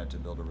China, to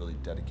build a really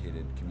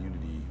dedicated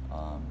community,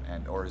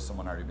 or has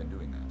someone already been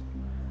doing that?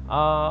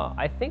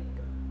 I think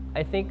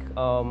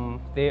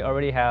they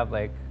already have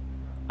like,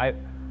 I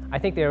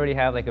think they already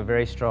have like a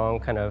very strong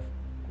kind of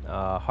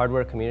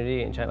hardware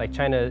community in China. Like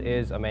China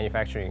is a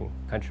manufacturing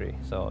country,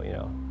 so you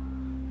know,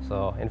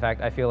 so in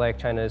fact I feel like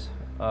China's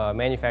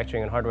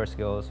manufacturing and hardware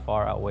skills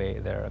far outweigh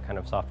their kind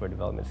of software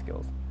development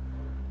skills.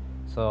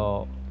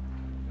 So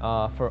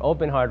for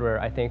open hardware,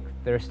 I think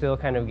they're still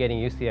kind of getting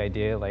used to the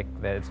idea like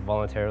that it's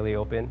voluntarily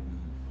open,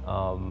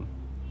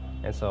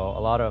 and so a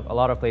lot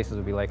of places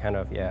would be like kind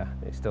of, yeah,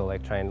 they still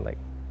like trying like,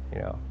 you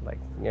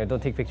know,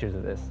 don't take pictures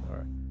of this.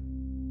 Or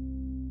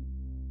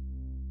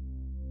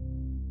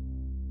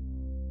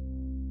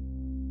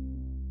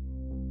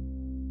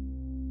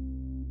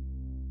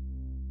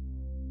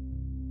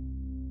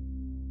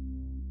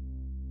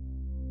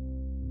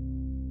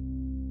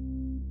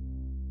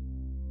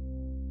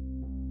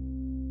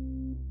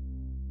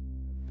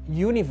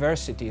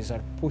universities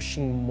are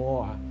pushing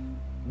more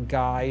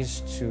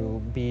guys to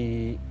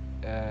be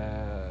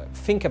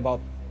think about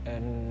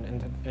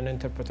an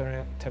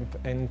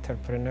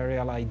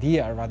entrepreneurial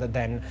idea rather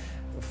than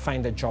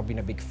find a job in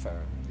a big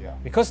firm. Yeah.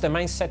 Because the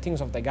mind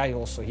settings of the guy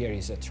also here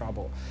is a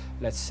trouble,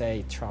 let's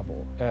say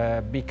trouble,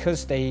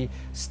 because they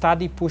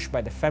study pushed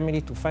by the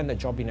family to find a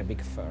job in a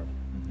big firm.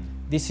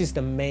 Mm-hmm. This is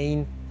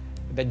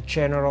the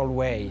general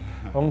way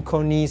Hong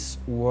Kongese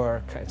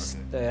work,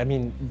 I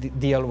mean,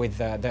 deal with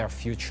their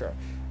future.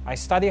 I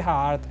study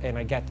hard and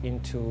I get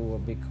into a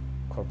big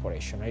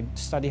corporation. I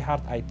study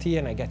hard IT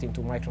and I get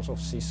into Microsoft,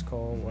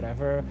 Cisco,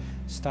 whatever.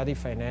 Study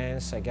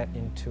finance, I get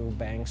into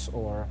banks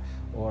or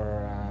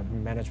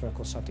management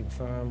consulting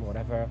firm,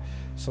 whatever.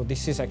 So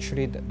this is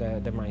actually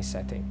the mind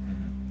setting.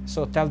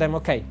 So tell them,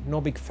 okay,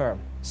 no big firm.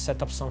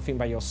 Set up something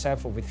by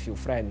yourself or with few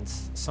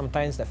friends.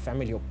 Sometimes the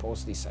family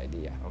oppose this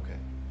idea. Okay.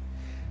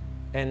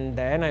 And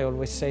then I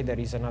always say there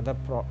is another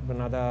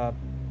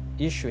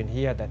issue in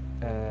here, that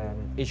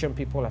Asian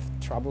people have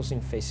troubles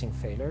in facing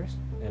failures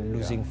and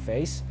losing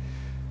face,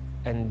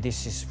 and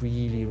this is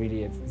really,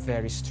 really a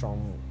very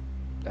strong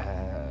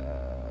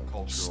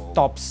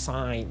stop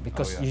sign,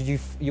 because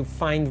you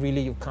find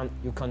really you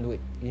can't do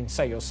it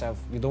inside yourself.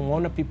 You don't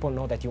want people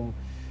know that you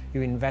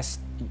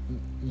invest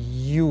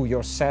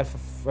yourself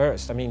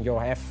first. I mean,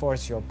 your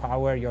efforts, your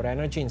power, your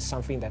energy in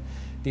something that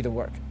didn't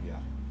work. Yeah.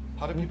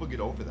 How do people get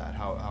over that?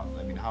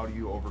 How do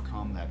you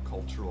overcome that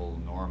cultural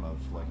norm of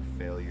like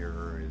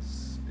failure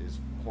is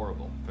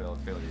horrible, failure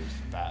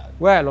is bad?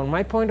 Well, on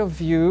my point of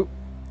view,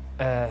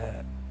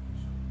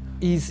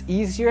 it's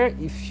easier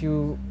if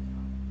you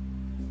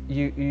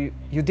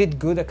did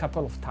good a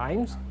couple of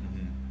times,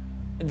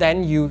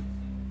 then you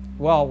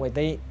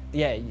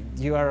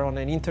are on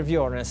an interview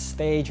or on a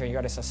stage and you're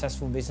a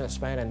successful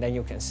businessman, and then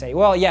you can say,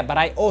 well, yeah, but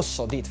I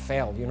also did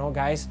fail, you know,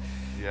 guys.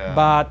 Yeah.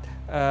 But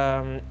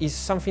it's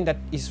something that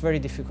is very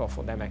difficult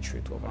for them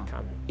actually to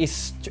overcome.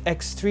 It's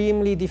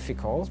extremely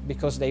difficult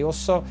because they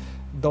also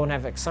don't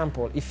have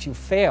example. If you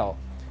fail,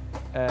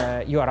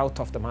 you are out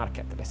of the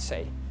market, let's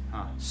say.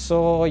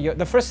 So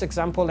the first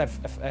example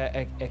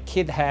a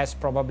kid has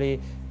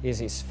probably is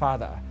his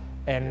father,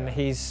 and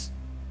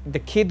the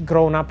kid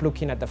grown up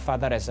looking at the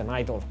father as an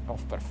idol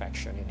of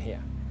perfection in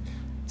here.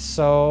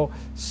 So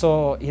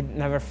it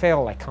never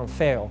fail, I can't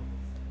fail.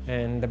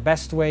 And the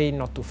best way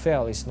not to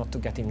fail is not to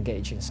get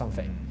engaged in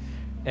something,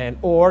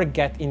 or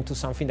get into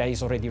something that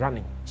is already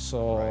running.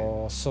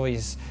 So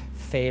his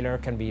failure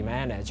can be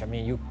managed. I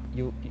mean,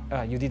 you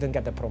didn't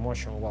get the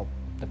promotion. Well,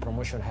 the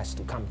promotion has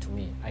to come to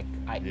me.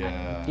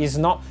 It's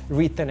not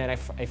written, and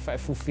if I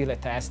fulfill a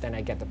test, then I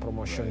get the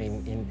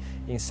promotion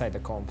inside the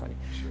company.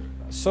 Sure.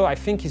 So I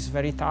think it's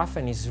very tough,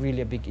 and it's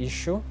really a big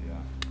issue.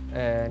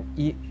 Yeah.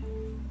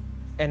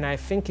 And I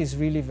think it's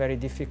really very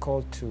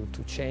difficult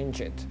to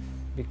change it,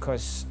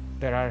 because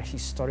there are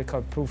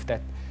historical proof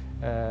that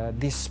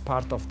this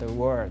part of the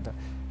world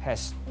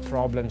has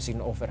problems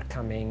in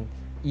overcoming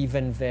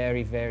even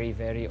very, very,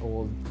 very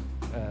old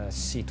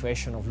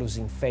situation of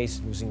losing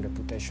face, losing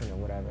reputation, or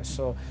whatever.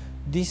 So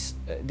this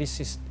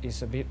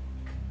is a bit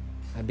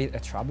a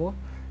trouble.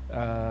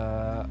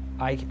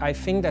 I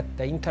think that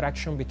the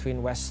interaction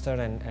between Western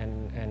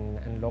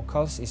and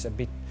locals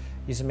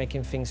is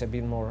making things a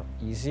bit more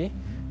easy,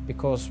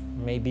 because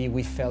maybe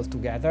we fell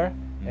together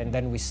and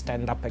then we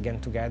stand up again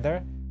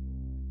together.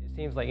 It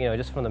seems like,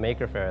 just from the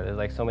Maker Faire, there's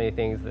like so many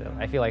things that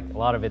I feel like a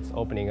lot of it's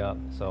opening up.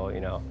 So,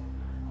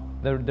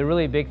 the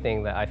really big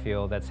thing that I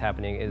feel that's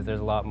happening is there's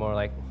a lot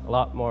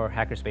more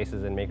hacker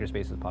spaces and maker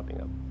spaces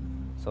popping up.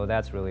 So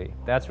that's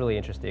really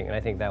interesting, and I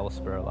think that will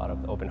spur a lot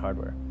of open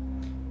hardware.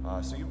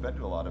 So you've been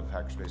to a lot of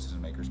hacker spaces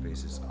and maker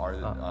spaces.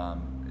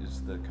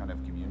 Is the kind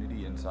of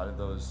community inside of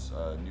those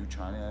new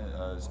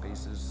China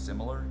spaces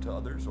similar to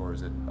others, or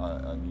is it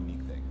a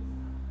unique thing?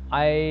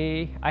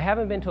 I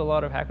haven't been to a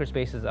lot of hacker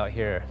spaces out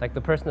here. Like,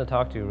 the person to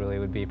talk to really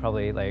would be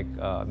probably like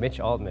Mitch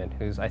Altman,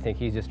 I think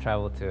he's just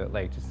traveled to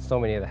like just so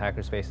many of the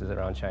hacker spaces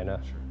around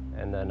China. Sure.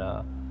 And then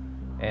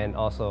and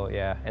also,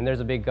 yeah, and there's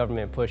a big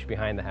government push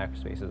behind the hacker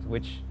spaces,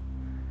 which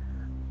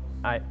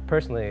I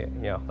personally,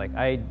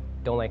 I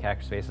don't like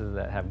hacker spaces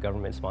that have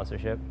government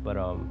sponsorship, but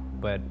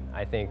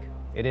I think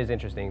it is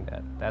interesting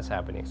that that's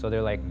happening. So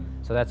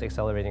so that's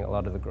accelerating a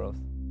lot of the growth.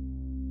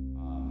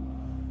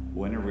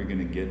 When are we going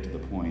to get to the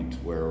point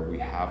where we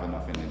have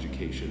enough in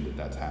education that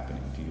that's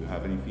happening? Do you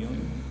have any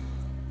feeling?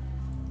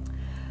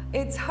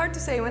 It's hard to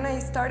say. When I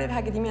started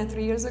academia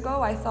 3 years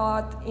ago, I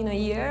thought in a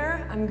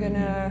year I'm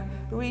gonna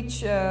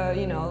reach,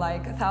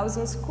 like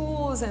 1,000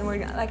 schools, and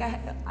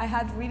I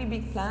had really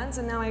big plans,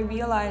 and now I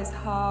realize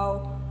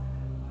how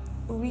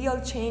real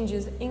change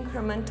is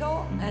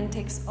incremental and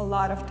takes a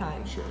lot of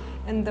time. Sure.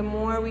 And the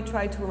more we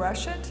try to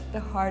rush it, the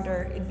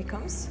harder it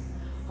becomes.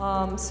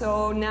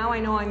 So now I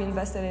know I'm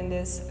invested in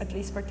this at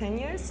least for 10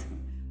 years.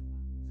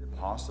 Is it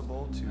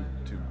possible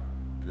to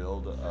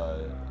build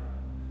a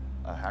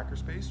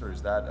hackerspace, or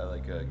is that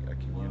like a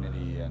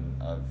community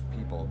of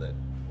people that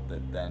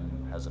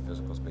then has a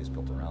physical space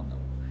built around them?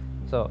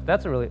 So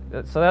that's a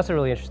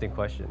really interesting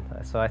question.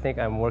 So I think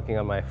I'm working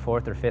on my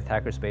 4th or 5th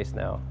hackerspace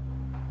now.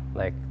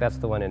 Like, that's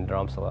the one in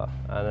Dharamsala.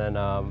 And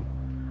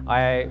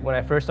then when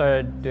I first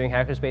started doing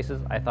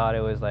hackerspaces, I thought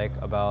it was like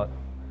about,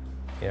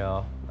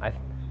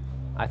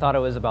 I thought it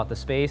was about the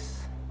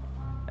space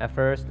at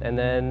first, and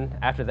then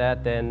after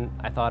that, then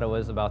I thought it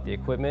was about the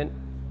equipment,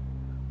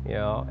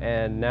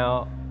 and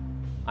now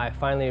I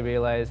finally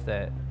realized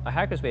that a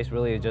hackerspace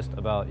really is just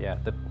about,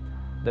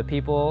 the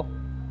people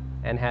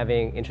and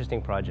having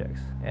interesting projects.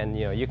 And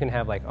you can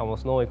have like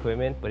almost no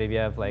equipment, but if you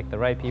have like the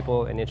right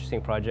people and interesting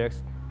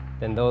projects,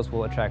 then those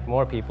will attract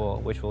more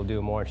people, which will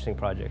do more interesting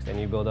projects, and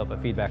you build up a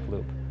feedback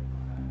loop.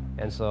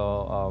 And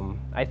so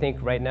I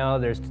think right now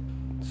there's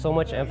so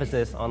much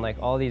emphasis on like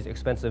all these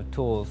expensive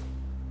tools,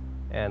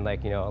 and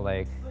like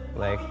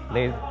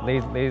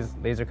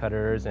laser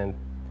cutters and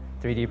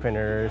 3D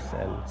printers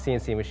and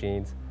CNC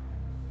machines.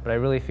 But I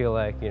really feel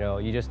like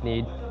you just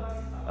need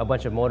a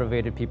bunch of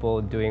motivated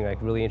people doing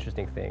like really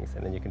interesting things,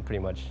 and then you can pretty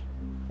much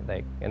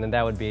and then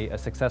that would be a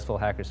successful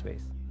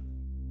hackerspace.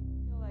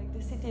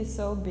 The city is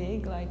so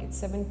big, like it's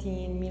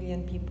 17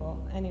 million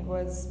people, and it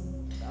was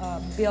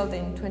built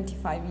in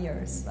 25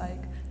 years.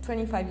 Like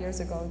 25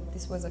 years ago,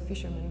 this was a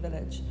fisherman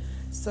village.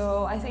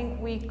 So I think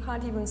we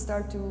can't even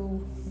start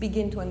to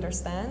begin to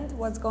understand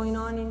what's going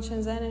on in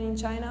Shenzhen and in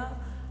China,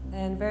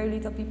 and very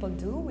little people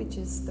do, which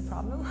is the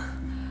problem.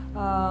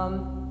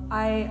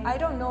 I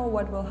don't know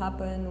what will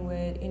happen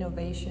with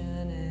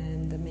innovation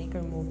and the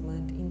maker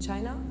movement in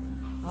China.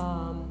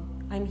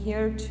 I'm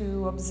here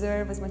to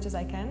observe as much as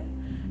I can,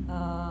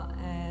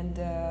 and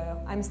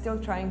I'm still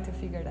trying to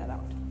figure that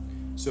out.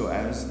 So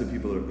as the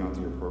people that have gone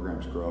through your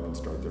programs grow up and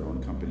start their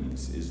own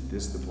companies, is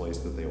this the place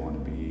that they want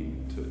to be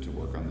to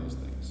work on those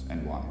things,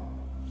 and why?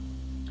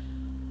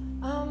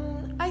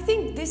 I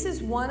think this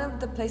is one of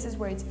the places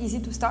where it's easy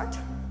to start,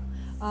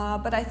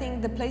 but I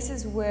think the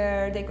places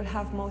where they could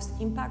have most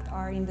impact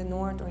are in the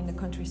north or in the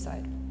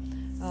countryside.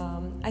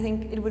 I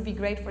think it would be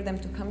great for them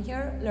to come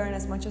here, learn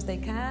as much as they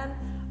can,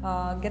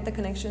 get the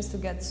connections to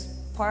get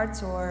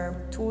parts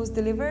or tools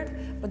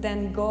delivered, but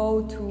then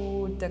go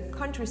to the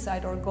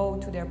countryside or go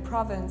to their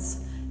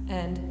province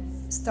and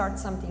start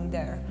something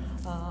there.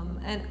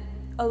 And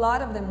a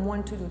lot of them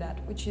want to do that,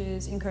 which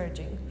is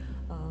encouraging,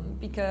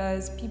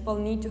 because people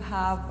need to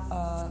have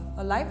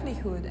a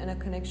livelihood and a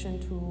connection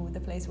to the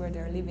place where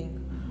they're living.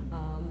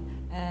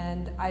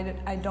 And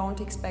I don't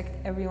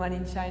expect everyone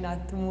in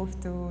China to move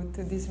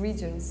to this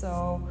region,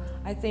 so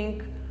I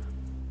think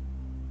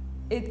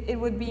it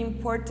would be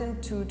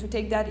important to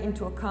take that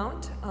into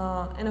account.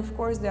 And of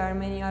course, there are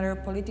many other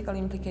political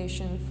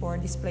implications for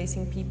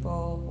displacing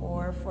people,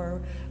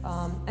 or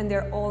and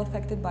they're all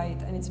affected by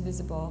it, and it's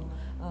visible.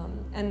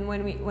 And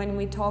when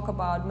we talk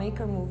about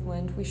maker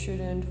movement, we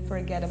shouldn't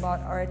forget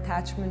about our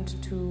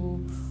attachment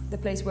to the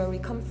place where we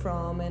come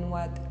from and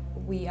what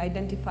we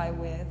identify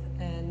with,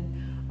 and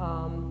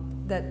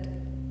that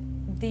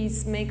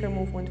this maker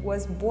movement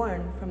was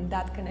born from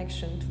that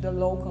connection to the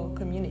local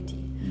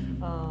community.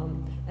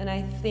 And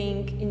I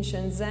think in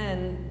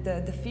Shenzhen,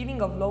 the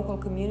feeling of local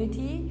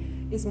community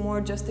is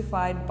more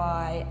justified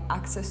by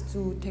access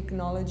to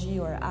technology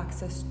or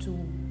access to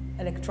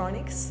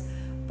electronics,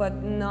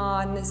 but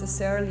not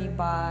necessarily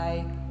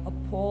by a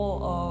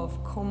pool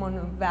of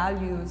common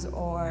values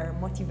or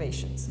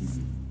motivations.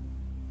 Mm-hmm.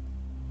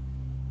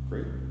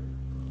 Great.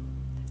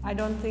 I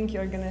don't think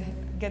you're going to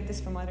get this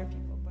from other people.